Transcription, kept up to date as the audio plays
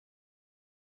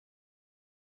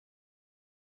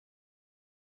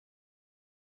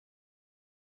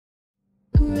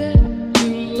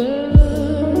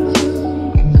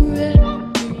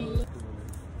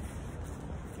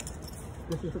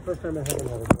first time I haven't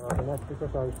had a dog, and that's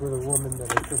because I was with a woman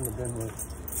that I shouldn't have been with.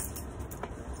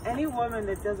 Any woman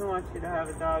that doesn't want you to have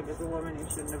a dog is a woman you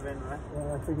shouldn't have been with.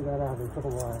 Well, I figured that out. It took a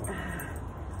while.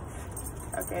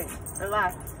 Okay,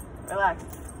 relax, relax.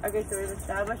 Okay, so we've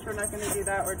established we're not going to do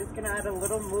that. We're just going to add a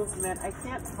little movement. I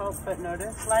can't help but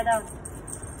notice. Lie down.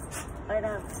 Lie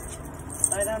down.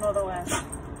 Lie down all the way.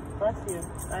 Bless you.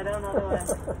 Lie down all the way.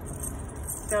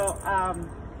 So,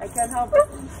 I can't help but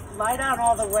lie down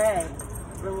all the way.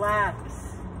 Relax.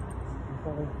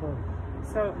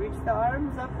 So reach the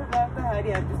arms up above the head.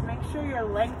 Yeah, just make sure you're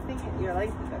lengthening it. You're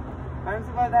lengthening it. Arms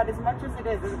above that as much as it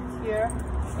is. It's here.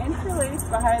 Interlace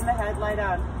behind the head. Lie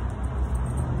down.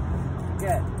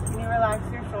 Good. Can you relax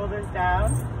your shoulders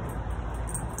down?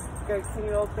 Good. Can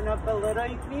you open up a little?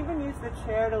 You can even use the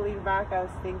chair to lean back. I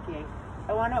was thinking.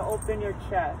 I want to open your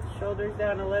chest. Shoulders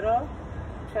down a little.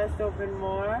 Chest open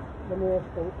more. Let me ask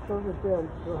you, shoulders down.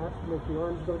 Do I have to make the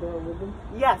arms go down with them?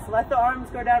 Yes, let the arms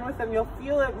go down with them. You'll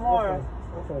feel it more. Okay.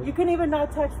 Okay. You can even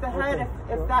not touch the head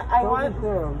if so that.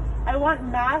 I want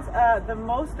mass, the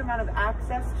most amount of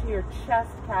access to your chest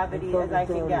cavity as I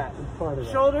can get.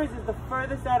 Shoulders is the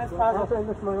furthest out as possible. After I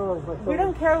lift my arms, my shoulders. We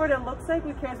don't care what it looks like.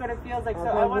 We care what it feels like. So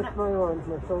I want to lift my arms,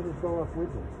 my shoulders go up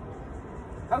with them.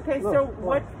 Okay, look, so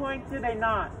what point do they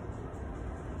not?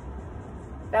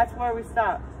 That's where we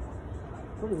stop.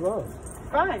 Pretty low.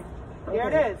 Fine. Here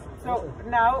it is. So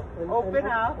now open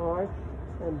up. Arch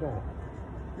and back.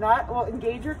 Well,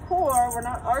 engage your core. We're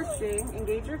not arching.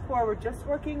 Engage your core. We're just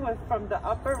working with from the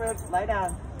upper ribs. Lie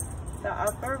down. The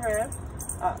upper rib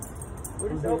up. We're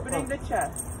just opening the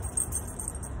chest.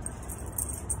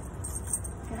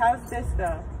 How's this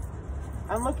though?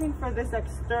 I'm looking for this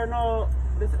external,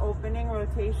 this opening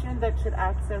rotation that should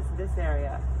access this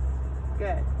area.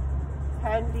 Good.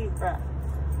 10 deep breaths.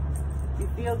 You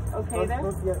feel okay there?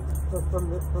 So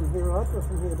from here up or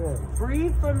from here down?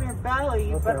 Breathe from your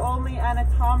belly, but only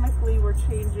anatomically we're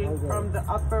changing from the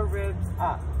upper ribs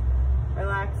up.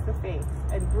 Relax the face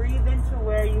and breathe into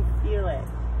where you feel it.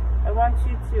 I want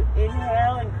you to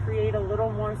inhale and create a little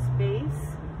more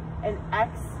space and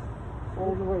exhale.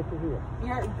 All the way to here.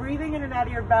 You're breathing in and out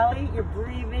of your belly.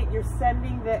 You're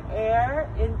sending the air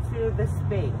into the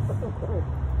space.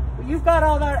 You've got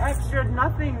all that extra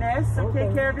nothingness, so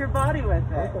take care of your body with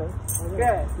it. Okay.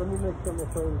 Good. Let me make sure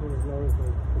my shoulders are as low as they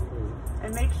can be.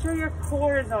 And make sure your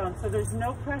core is on, so there's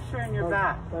no pressure in your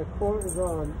back. My core is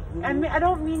on. And I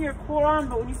don't mean your core on,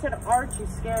 but when you said arch, you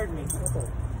scared me. Okay.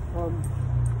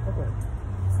 Okay.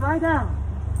 Lie down.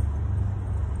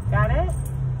 Got it?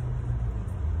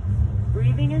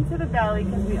 Breathing into the belly,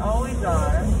 because we always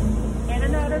are. In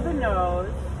and out of the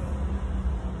nose.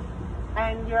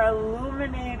 And you're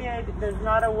illuminated. There's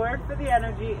not a word for the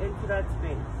energy into that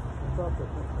space.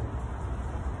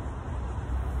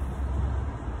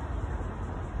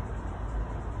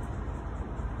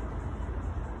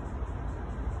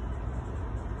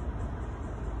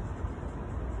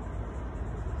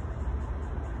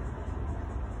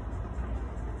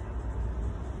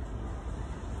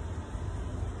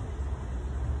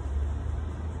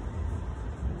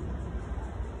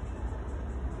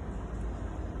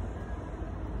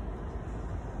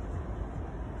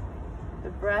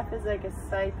 Breath is like a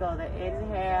cycle. The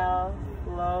inhale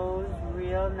flows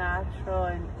real natural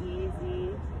and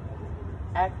easy.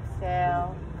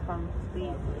 Exhale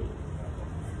completely.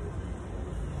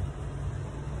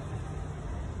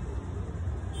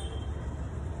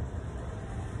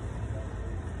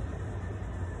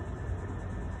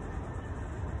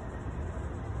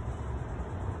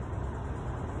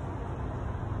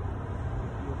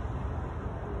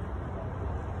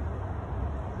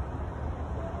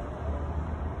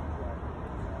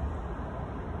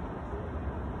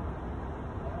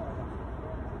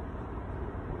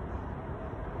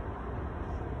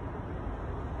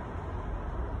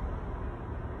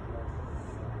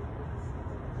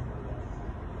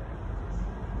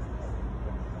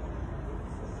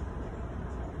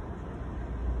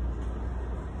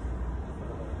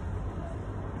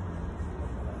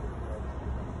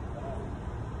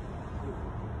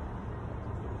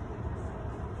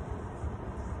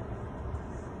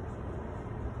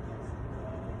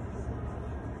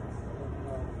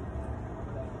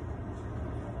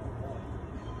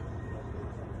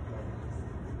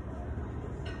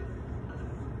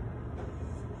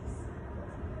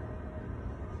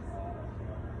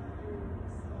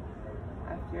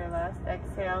 Your last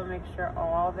exhale, make sure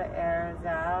all the air is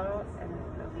out and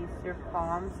release your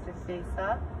palms to face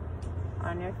up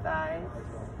on your thighs.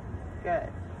 Good.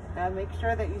 Now make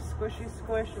sure that you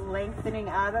squish, lengthening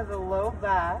out of the low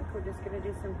back. We're just going to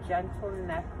do some gentle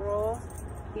neck rolls.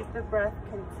 Keep the breath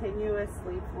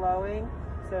continuously flowing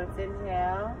So it's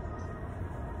inhale,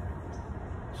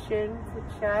 chin to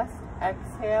chest,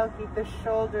 exhale, keep the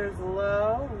shoulders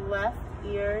low, left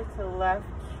ear to left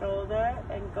shoulder,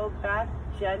 and go back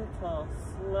gentle,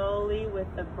 slowly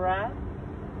with the breath.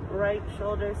 Right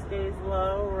shoulder stays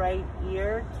low, right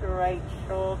ear to right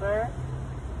shoulder,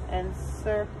 and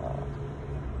circle.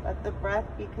 Let the breath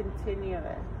be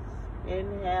continuous.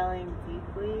 Inhaling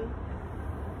deeply.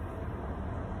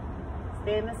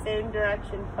 Stay in the same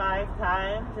direction 5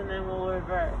 times, and then we'll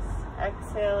reverse.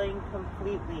 Exhaling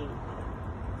completely.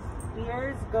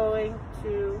 Ears going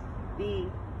to the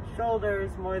shoulders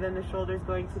more than the shoulders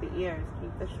going to the ears.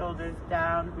 Keep the shoulders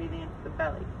down, breathing into the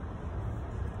belly.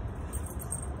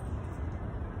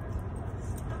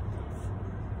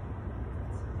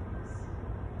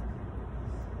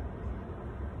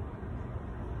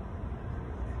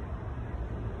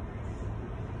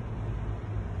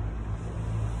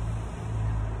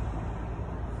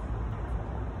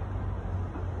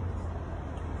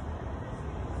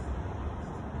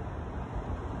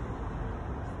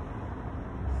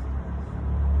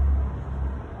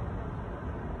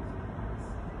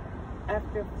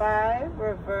 After 5,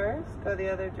 reverse, go the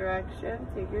other direction,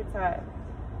 take your time.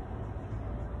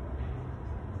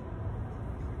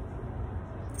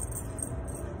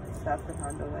 Stop the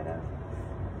Hondo right out.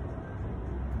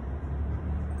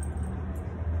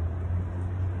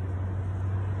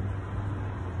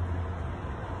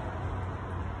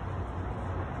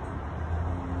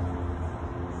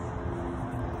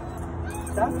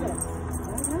 Stop it.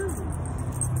 Right now.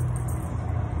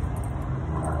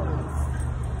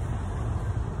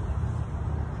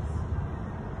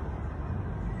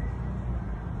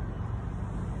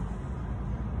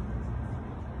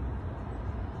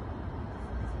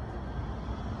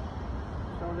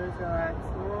 Shoulders relax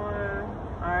more,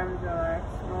 arms relax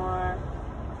more.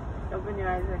 Open your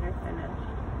eyes when you're finished.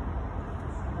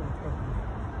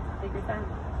 Take your time.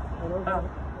 I don't have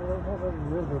a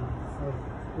rhythm of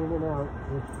in and out,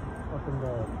 just up and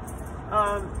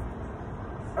down.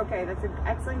 Okay, that's an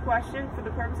excellent question. For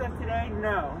the purpose of today,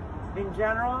 no. In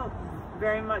general,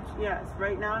 very much yes.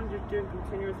 Right now I'm just doing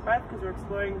continuous breath because we're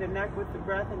exploring the neck with the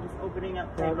breath and just opening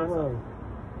up the muscles.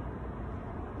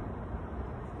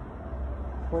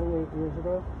 28 years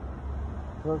ago,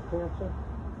 throat cancer,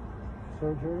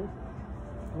 surgery,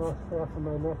 lost half of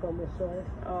my neck on this side.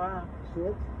 Oh wow. See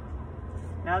it?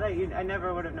 Now that I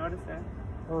never would have noticed it.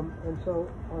 And so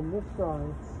on this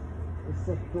side, it's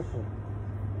just different.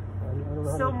 I don't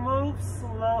know so move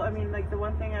slow. I mean, like the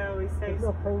one thing I always say. There's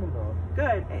no pain involved.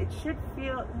 Good. It should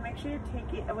feel. Make sure you're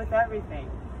taking with everything,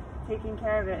 taking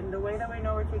care of it. And the way that we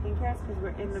know we're taking care is because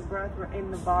we're in the breath, we're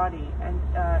in the body, and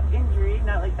injury,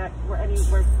 not like that. We're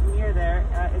anywhere near there.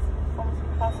 Is almost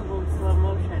impossible in slow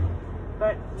motion.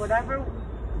 But whatever.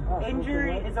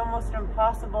 Injury is almost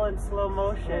impossible in slow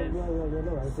motion.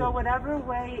 No, so whatever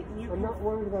way you. I'm not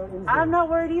worried about injury. I'm not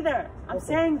worried either. I'm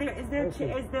saying is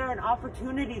there an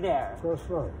opportunity there? Go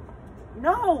slow.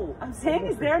 No, I'm saying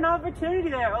is there an opportunity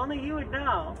there? Only you would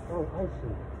know. Oh, I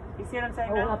see. You see what I'm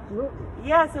saying? Oh, now? absolutely.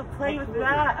 Yeah, so play with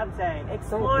that. I'm saying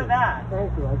explore that.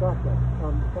 Thank you. I got that.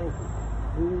 Thank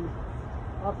you.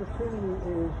 The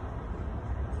opportunity is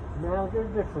now they're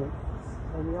different,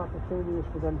 and the opportunity is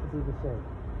for them to do the same.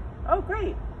 Oh,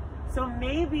 great. So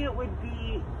maybe it would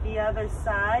be the other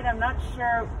side. I'm not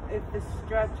sure if the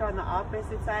stretch on the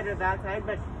opposite side or that side,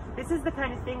 but this is the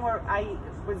kind of thing where I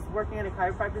was working in a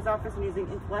chiropractor's office and using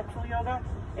intellectual yoga.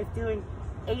 If doing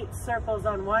 8 circles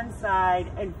on one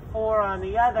side and 4 on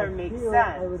the other makes sense.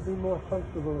 I would be more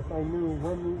comfortable if I knew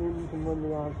when the ins and when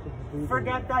the outs of the breathing.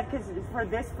 Forget that, because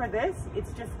for this,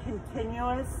 it's just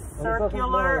continuous,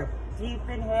 circular, deep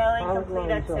inhaling,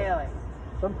 complete exhaling.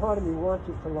 Some part of me wants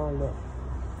it to line up.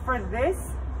 For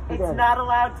this, it's not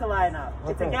allowed to line up.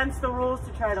 Okay. It's against the rules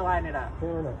to try to line it up.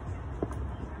 Fair enough.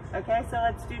 Okay, so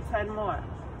let's do 10 more.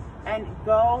 And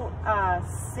go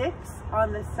 6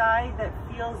 on the side that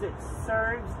feels it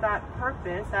serves that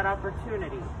purpose, that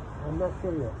opportunity. I'm not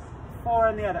sure yet. 4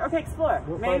 on the other. Okay, explore.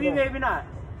 Maybe, maybe not.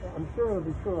 I'm sure it'll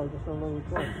be true. I just don't know which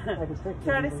one. I can fix it.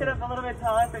 Try to sit up a little bit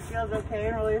taller if it feels okay,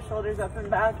 and roll your shoulders up and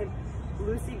back, and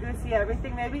loosey-goosey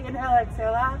everything. Maybe inhale,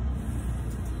 exhale out.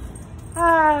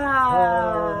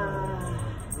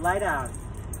 Lie down.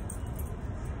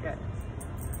 Good.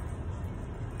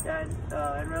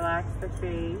 Gentle, and relax the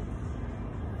face.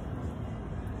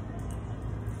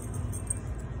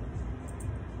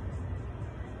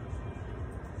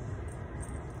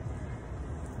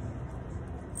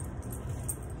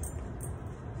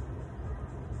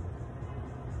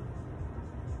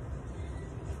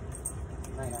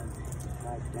 Lie down.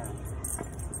 Lie down.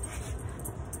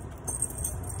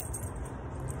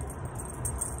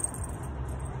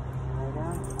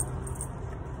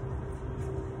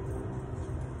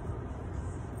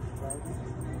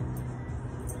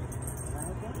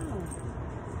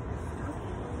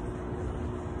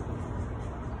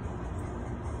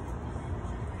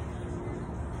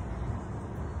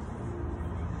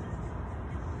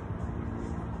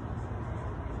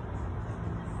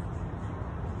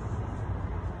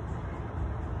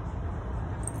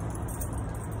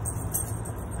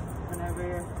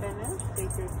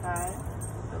 Take your time.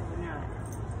 Open your eyes.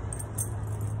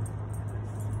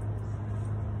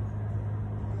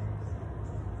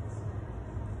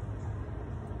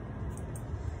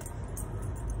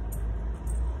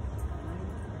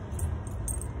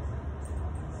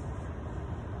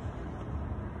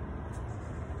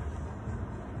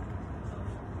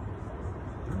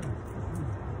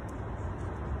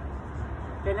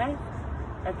 Finished?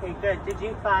 Okay, good. Did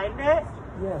you find it?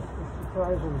 Yes, it's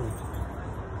surprisingly.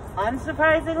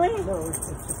 Unsurprisingly? No, it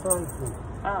surprised me.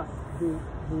 Oh. The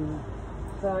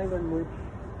side on which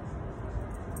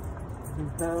the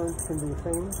balance can be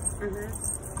attained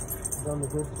is on the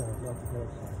good side, not the bad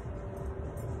side.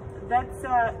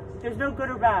 That's, there's no good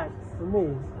or bad. For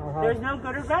me, I have There's no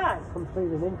good or bad.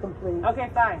 complete and incomplete, Okay,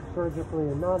 fine. surgically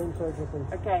and non-surgically.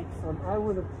 Okay. I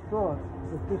would have thought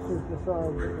that this is the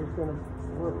side that is going to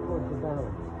work towards the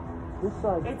balance. This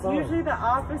side It's fine. usually the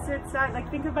opposite side. Like,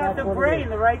 think about That's the what it brain. is.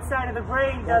 The right side of the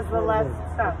brain does That's the what it left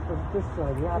is. stuff. It's from this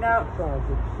side, the opposite Now- side,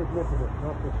 that's significant,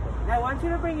 not this side. Now, I want you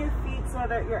to bring your feet so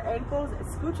that your ankles,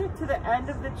 scooch it to the end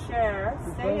of the chair.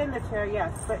 Stay Okay. in the chair,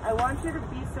 yes. But I want you to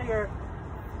be so your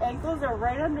ankles are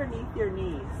right underneath your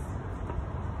knees.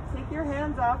 Take your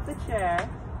hands off the chair.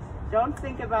 Don't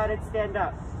think about it. Stand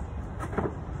up.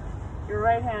 You're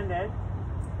right-handed.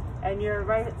 And you're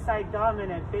right side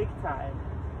dominant big time.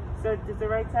 So does the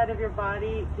right side of your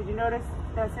body, did you notice?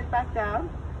 Now sit back down.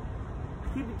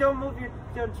 Don't move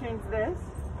don't change this.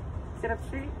 Sit up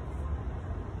straight.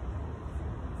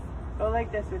 Go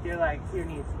like this with your legs, your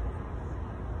knees.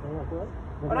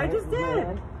 What I just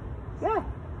did. Yeah.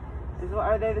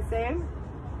 Are they the same?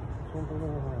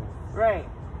 Right.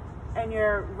 And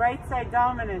your right side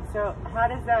dominant. So how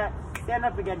does that stand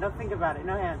up again? Don't think about it.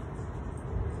 No hands.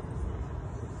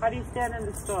 How do you stand in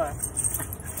the store?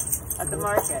 At the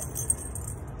market?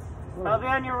 I'll be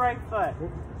on your right foot.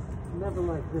 Never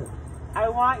like this. I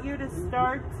want you to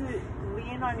start to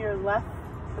lean on your left.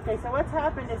 Okay, so what's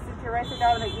happened is since you're right side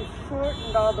dominant, you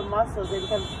shortened all the muscles. They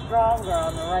become stronger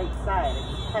on the right side.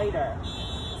 It's tighter.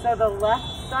 So the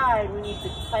left side we need to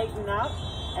tighten up,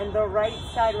 and the right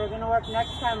side we're going to work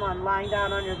next time on lying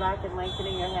down on your back and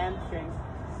lengthening your hamstrings.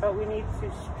 But we need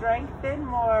to strengthen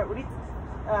more. We need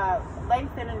to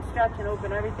lengthen and stretch and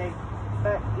open everything.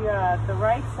 But the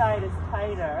right side is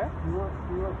tighter. You want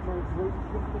my weight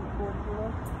shifting towards the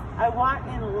left? I want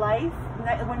in life,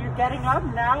 when you're getting up,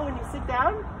 now when you sit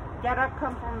down, get up,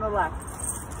 come from the left.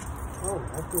 Oh,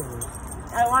 I feel it.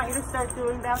 I want you to start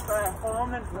doing that for at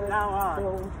home and from now on.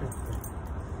 So interesting.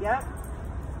 Yep.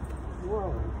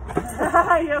 Whoa.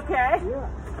 You okay? Yeah.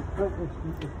 But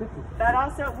it's different. That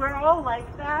also, we're all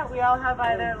like that. We all have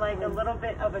either like a little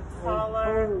bit of a taller.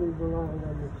 I'm totally relying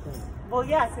on this thing. Well,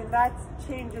 yes, and that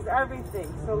changes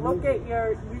everything. So look at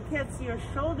you can't see your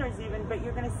shoulders even, but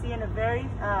you're going to see in a very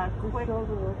quick. The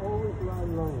shoulders will always lie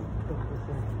lower. Just the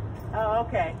same. Oh,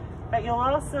 okay. But you'll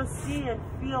also see and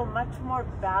feel much more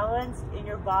balanced in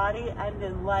your body and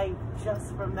in life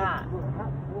just from that.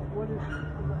 What is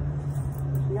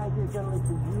the idea generally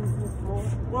to use this more?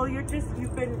 Well, you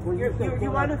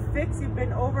want to fix, you've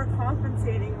been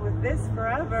overcompensating with this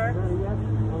forever. Yes,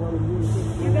 I want to use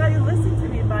this. You got to listen to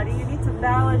me, buddy. You need to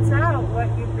balance out what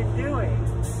you've been doing.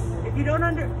 If you don't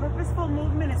purposeful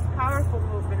movement is powerful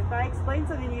movement. If I explain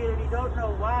something to you and you don't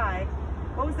know why,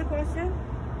 what was the question?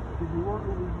 Do you want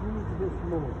me to use this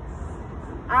more?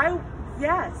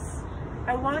 Yes.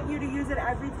 I want you to use it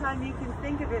every time you can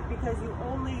think of it because you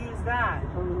only use that.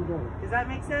 Totally get it. Does that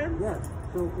make sense? Yes.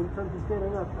 So in terms of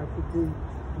getting up, I should be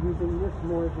using this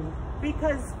more than...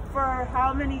 Because for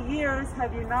how many years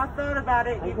have you not thought about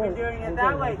it? You've been doing it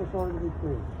that way. I just wanted to be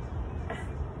clear.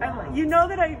 You know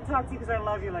that I talk to you because I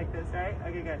love you like this, right?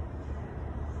 Okay, good.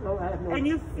 No, I have no... And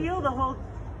you feel the whole...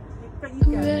 But you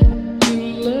get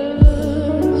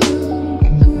it.